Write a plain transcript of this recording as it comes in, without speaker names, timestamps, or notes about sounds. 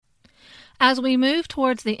As we move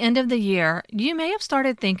towards the end of the year, you may have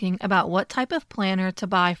started thinking about what type of planner to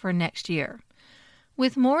buy for next year.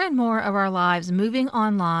 With more and more of our lives moving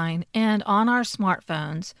online and on our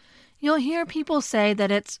smartphones, you'll hear people say that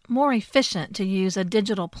it's more efficient to use a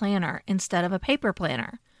digital planner instead of a paper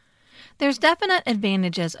planner. There's definite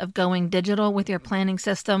advantages of going digital with your planning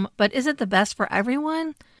system, but is it the best for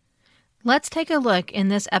everyone? Let's take a look in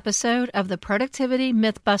this episode of the Productivity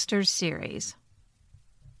Mythbusters series.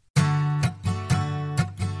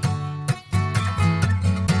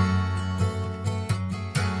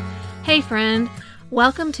 Hey friend,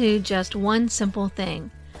 welcome to Just One Simple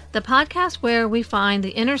Thing, the podcast where we find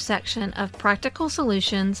the intersection of practical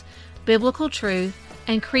solutions, biblical truth,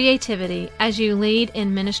 and creativity as you lead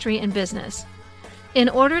in ministry and business. In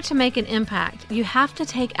order to make an impact, you have to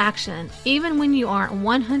take action, even when you aren't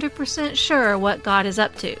 100% sure what God is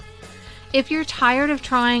up to. If you're tired of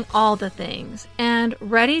trying all the things and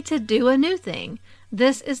ready to do a new thing,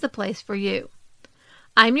 this is the place for you.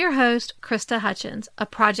 I'm your host, Krista Hutchins, a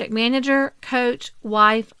project manager, coach,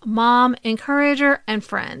 wife, mom, encourager, and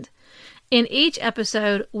friend. In each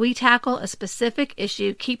episode, we tackle a specific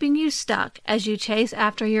issue keeping you stuck as you chase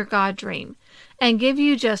after your God dream, and give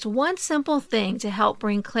you just one simple thing to help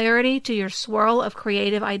bring clarity to your swirl of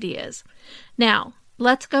creative ideas. Now,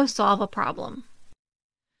 let's go solve a problem.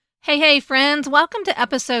 Hey friends, welcome to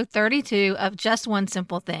episode 32 of Just One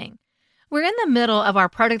Simple Thing. We're in the middle of our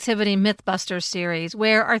Productivity Mythbusters series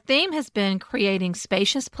where our theme has been creating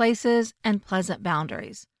spacious places and pleasant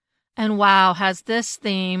boundaries. And wow, has this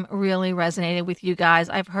theme really resonated with you guys.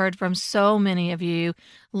 I've heard from so many of you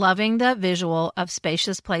loving the visual of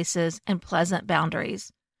spacious places and pleasant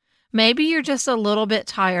boundaries. Maybe you're just a little bit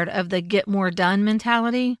tired of the get more done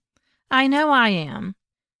mentality. I know I am.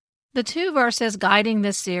 The two verses guiding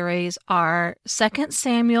this series are 2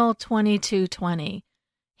 Samuel 22:20.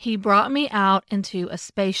 He brought me out into a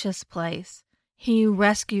spacious place. He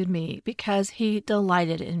rescued me because he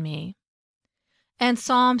delighted in me. And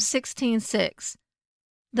Psalm 16:6.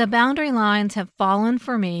 The boundary lines have fallen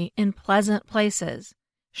for me in pleasant places.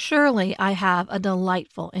 Surely I have a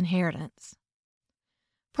delightful inheritance.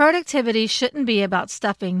 Productivity shouldn't be about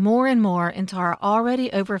stuffing more and more into our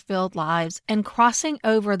already overfilled lives and crossing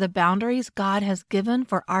over the boundaries God has given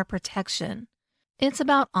for our protection. It's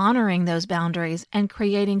about honoring those boundaries and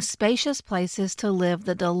creating spacious places to live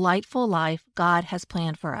the delightful life God has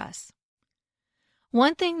planned for us.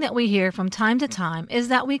 One thing that we hear from time to time is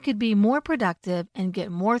that we could be more productive and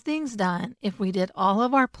get more things done if we did all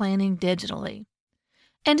of our planning digitally.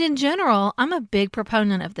 And in general, I'm a big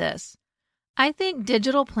proponent of this. I think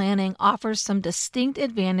digital planning offers some distinct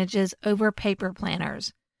advantages over paper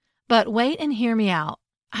planners. But wait and hear me out.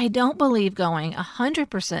 I don't believe going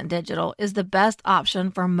 100% digital is the best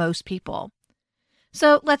option for most people.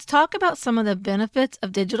 So let's talk about some of the benefits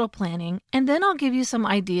of digital planning, and then I'll give you some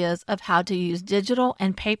ideas of how to use digital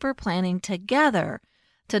and paper planning together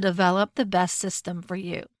to develop the best system for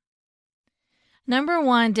you. Number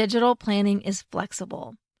one, digital planning is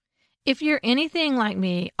flexible. If you're anything like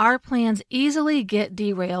me, our plans easily get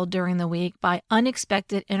derailed during the week by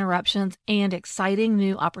unexpected interruptions and exciting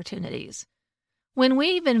new opportunities. When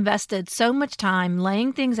we've invested so much time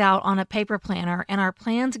laying things out on a paper planner and our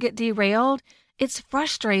plans get derailed, it's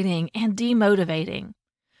frustrating and demotivating.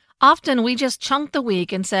 Often we just chunk the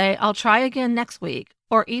week and say, I'll try again next week.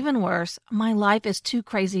 Or even worse, my life is too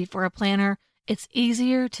crazy for a planner. It's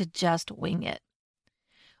easier to just wing it.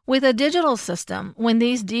 With a digital system, when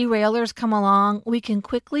these derailers come along, we can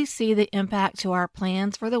quickly see the impact to our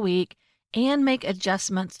plans for the week and make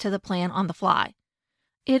adjustments to the plan on the fly.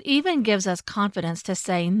 It even gives us confidence to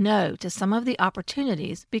say no to some of the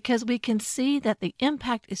opportunities because we can see that the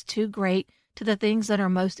impact is too great to the things that are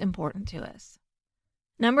most important to us.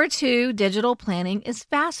 Number two, digital planning is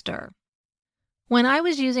faster. When I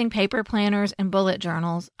was using paper planners and bullet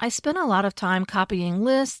journals, I spent a lot of time copying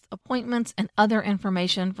lists, appointments, and other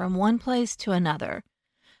information from one place to another.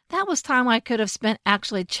 That was time I could have spent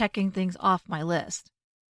actually checking things off my list.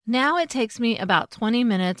 Now it takes me about 20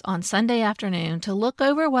 minutes on Sunday afternoon to look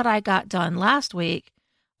over what I got done last week,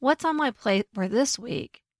 what's on my plate for this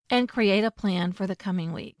week, and create a plan for the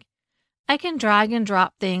coming week. I can drag and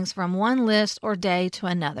drop things from one list or day to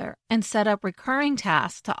another and set up recurring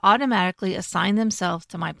tasks to automatically assign themselves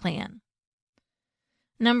to my plan.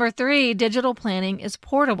 Number three, digital planning is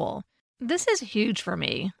portable. This is huge for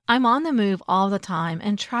me. I'm on the move all the time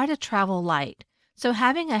and try to travel light. So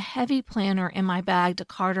having a heavy planner in my bag to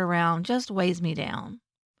cart around just weighs me down.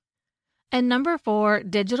 And number four,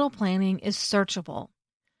 digital planning is searchable.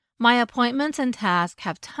 My appointments and tasks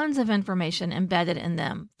have tons of information embedded in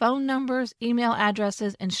them: phone numbers, email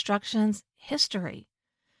addresses, instructions, history.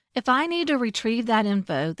 If I need to retrieve that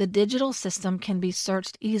info, the digital system can be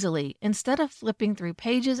searched easily instead of flipping through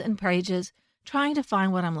pages and pages trying to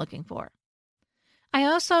find what I'm looking for. I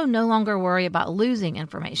also no longer worry about losing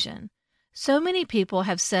information. So many people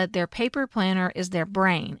have said their paper planner is their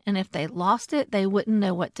brain, and if they lost it, they wouldn't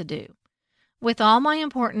know what to do. With all my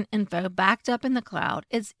important info backed up in the cloud,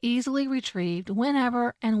 it's easily retrieved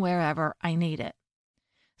whenever and wherever I need it.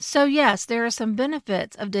 So yes, there are some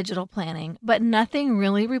benefits of digital planning, but nothing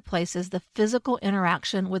really replaces the physical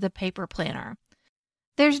interaction with a paper planner.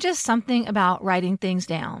 There's just something about writing things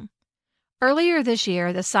down. Earlier this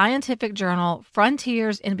year, the scientific journal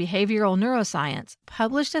Frontiers in Behavioral Neuroscience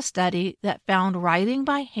published a study that found writing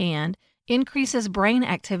by hand increases brain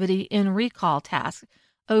activity in recall tasks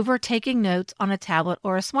over taking notes on a tablet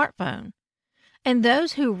or a smartphone. And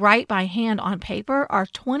those who write by hand on paper are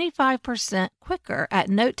 25% quicker at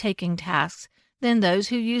note-taking tasks than those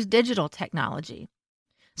who use digital technology.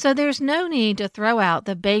 So there's no need to throw out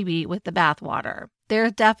the baby with the bathwater. There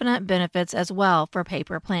are definite benefits as well for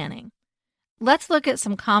paper planning. Let's look at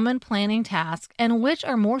some common planning tasks and which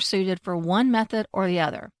are more suited for one method or the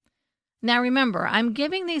other. Now remember, I'm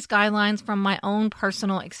giving these guidelines from my own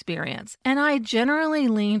personal experience, and I generally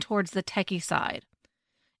lean towards the techie side.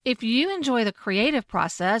 If you enjoy the creative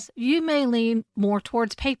process, you may lean more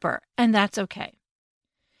towards paper, and that's okay.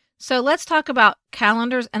 So let's talk about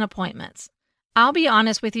calendars and appointments. I'll be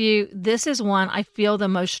honest with you, this is one I feel the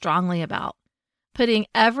most strongly about. Putting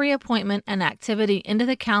every appointment and activity into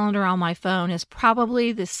the calendar on my phone is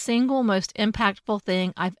probably the single most impactful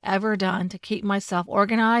thing I've ever done to keep myself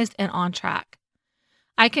organized and on track.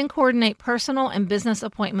 I can coordinate personal and business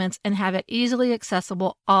appointments and have it easily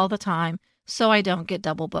accessible all the time so I don't get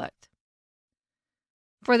double booked.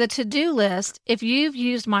 For the to-do list, if you've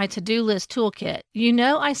used my to-do list toolkit, you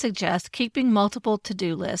know I suggest keeping multiple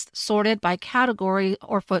to-do lists sorted by category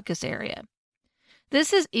or focus area.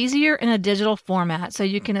 This is easier in a digital format so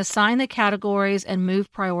you can assign the categories and move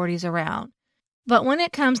priorities around. But when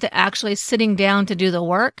it comes to actually sitting down to do the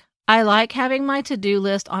work, I like having my to-do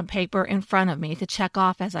list on paper in front of me to check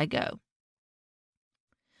off as I go.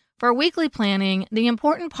 For weekly planning, the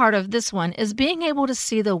important part of this one is being able to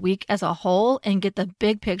see the week as a whole and get the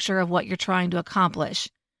big picture of what you're trying to accomplish.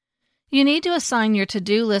 You need to assign your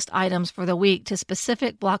to-do list items for the week to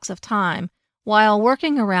specific blocks of time while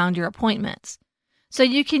working around your appointments. So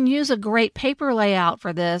you can use a great paper layout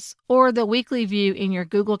for this or the weekly view in your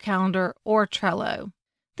Google Calendar or Trello.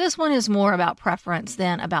 This one is more about preference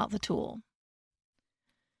than about the tool.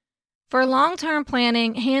 For long-term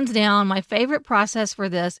planning, hands down, my favorite process for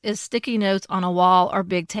this is sticky notes on a wall or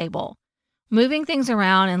big table, moving things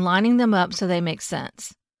around and lining them up so they make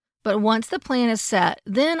sense. But once the plan is set,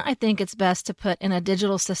 then I think it's best to put in a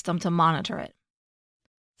digital system to monitor it.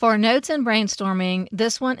 For notes and brainstorming,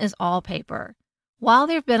 this one is all paper. While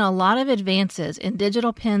there have been a lot of advances in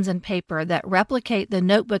digital pens and paper that replicate the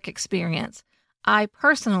notebook experience, I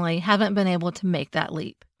personally haven't been able to make that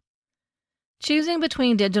leap. Choosing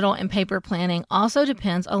between digital and paper planning also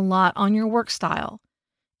depends a lot on your work style.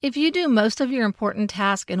 If you do most of your important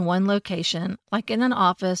tasks in one location, like in an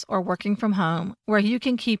office or working from home, where you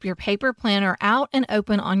can keep your paper planner out and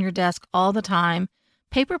open on your desk all the time,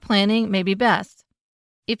 paper planning may be best.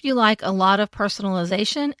 If you like a lot of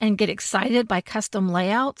personalization and get excited by custom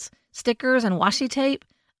layouts, stickers, and washi tape,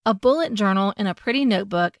 a bullet journal in a pretty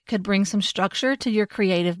notebook could bring some structure to your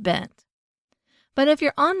creative bent. But if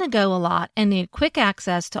you're on the go a lot and need quick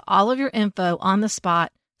access to all of your info on the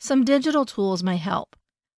spot, some digital tools may help.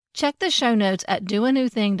 Check the show notes at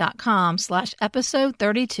doanewthing.com/episode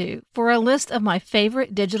 32 for a list of my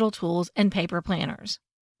favorite digital tools and paper planners.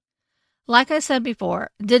 Like I said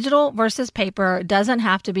before, digital versus paper doesn't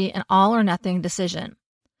have to be an all-or-nothing decision.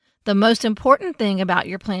 The most important thing about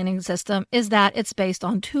your planning system is that it's based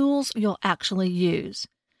on tools you'll actually use.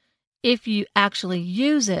 If you actually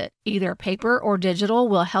use it, either paper or digital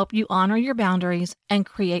will help you honor your boundaries and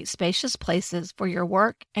create spacious places for your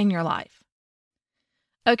work and your life.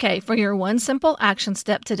 Okay, for your one simple action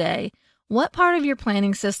step today, what part of your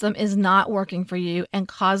planning system is not working for you and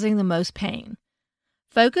causing the most pain?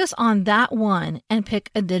 Focus on that one and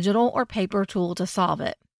pick a digital or paper tool to solve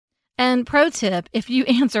it. And pro tip, if you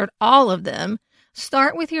answered all of them,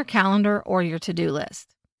 start with your calendar or your to-do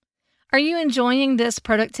list. Are you enjoying this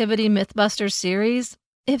Productivity Mythbusters series?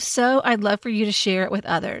 If so, I'd love for you to share it with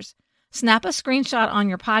others. Snap a screenshot on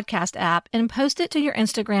your podcast app and post it to your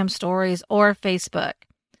Instagram stories or Facebook.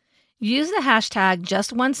 Use the hashtag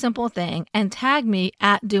JustOneSimpleThing and tag me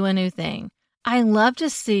at DoANewThing. I love to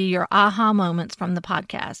see your aha moments from the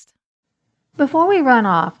podcast. Before we run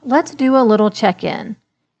off, let's do a little check-in.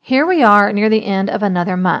 Here we are near the end of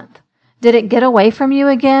another month. Did it get away from you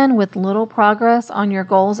again with little progress on your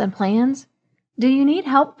goals and plans? Do you need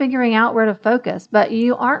help figuring out where to focus, but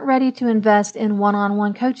you aren't ready to invest in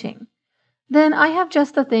one-on-one coaching? Then I have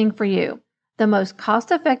just the thing for you, the most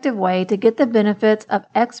cost-effective way to get the benefits of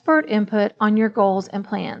expert input on your goals and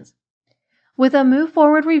plans. With a Move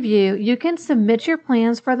Forward review, you can submit your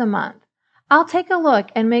plans for the month. I'll take a look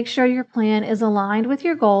and make sure your plan is aligned with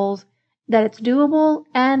your goals, that it's doable,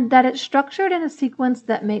 and that it's structured in a sequence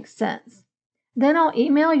that makes sense. Then I'll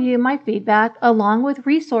email you my feedback along with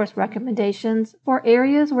resource recommendations for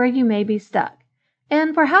areas where you may be stuck,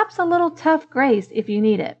 and perhaps a little tough grace if you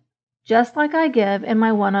need it, just like I give in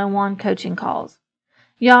my one-on-one coaching calls.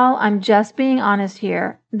 Y'all, I'm just being honest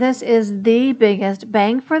here. This is the biggest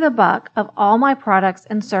bang for the buck of all my products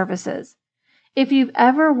and services. If you've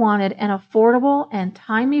ever wanted an affordable and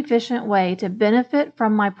time-efficient way to benefit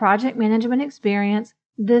from my project management experience,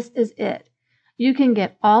 this is it. You can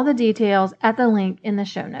get all the details at the link in the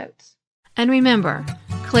show notes. And remember,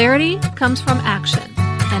 clarity comes from action,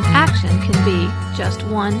 and action can be just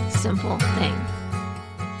one simple thing.